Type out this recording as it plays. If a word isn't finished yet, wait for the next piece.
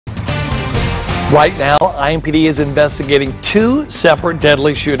Right now, IMPD is investigating two separate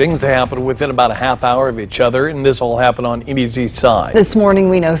deadly shootings. They happened within about a half hour of each other, and this all happened on Indy's east side. This morning,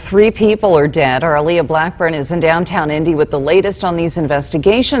 we know 3 people are dead. Our Aaliyah Blackburn is in downtown Indy with the latest on these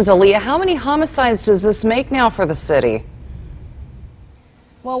investigations. Aaliyah, how many homicides does this make now for the city?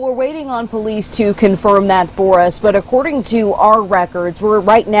 Well, we're waiting on police to confirm that for us, but according to our records, we're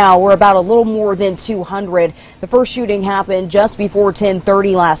about a little more than 200. The first shooting happened just before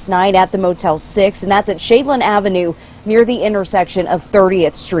 10:30 last night at the Motel 6, and that's at Shadeland Avenue near the intersection of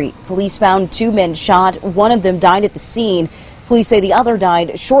 30th Street. Police found 2 men shot. One of them died at the scene. Police say the other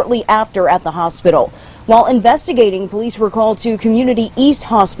died shortly after at the hospital. While investigating, police were called to Community East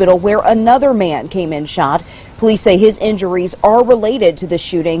Hospital where another man came in shot. Police say his injuries are related to the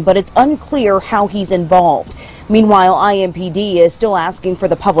shooting, but it's unclear how he's involved. Meanwhile, IMPD is still asking for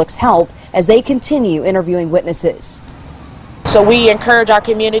the public's help as they continue interviewing witnesses. So we encourage our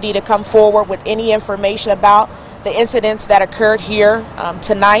community to come forward with any information about the incidents that occurred here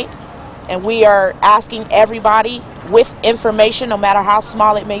tonight. And we are asking everybody with information, no matter how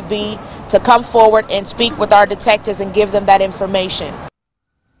small it may be, to come forward and speak with our detectives and give them that information.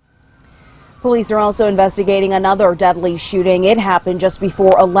 Police are also investigating another deadly shooting. It happened just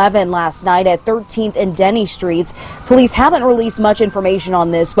before 11 last night at 13th and Denny Streets. Police haven't released much information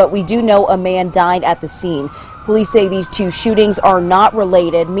on this, but we do know a man died at the scene. Police say these 2 shootings are not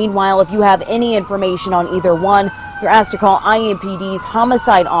related. Meanwhile, if you have any information on either one, you're asked to call IMPD's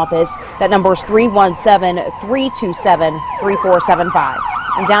homicide office. That number is 317-327-3475.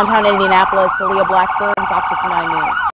 In downtown Indianapolis, Aaliyah Blackburn, Fox 59 News.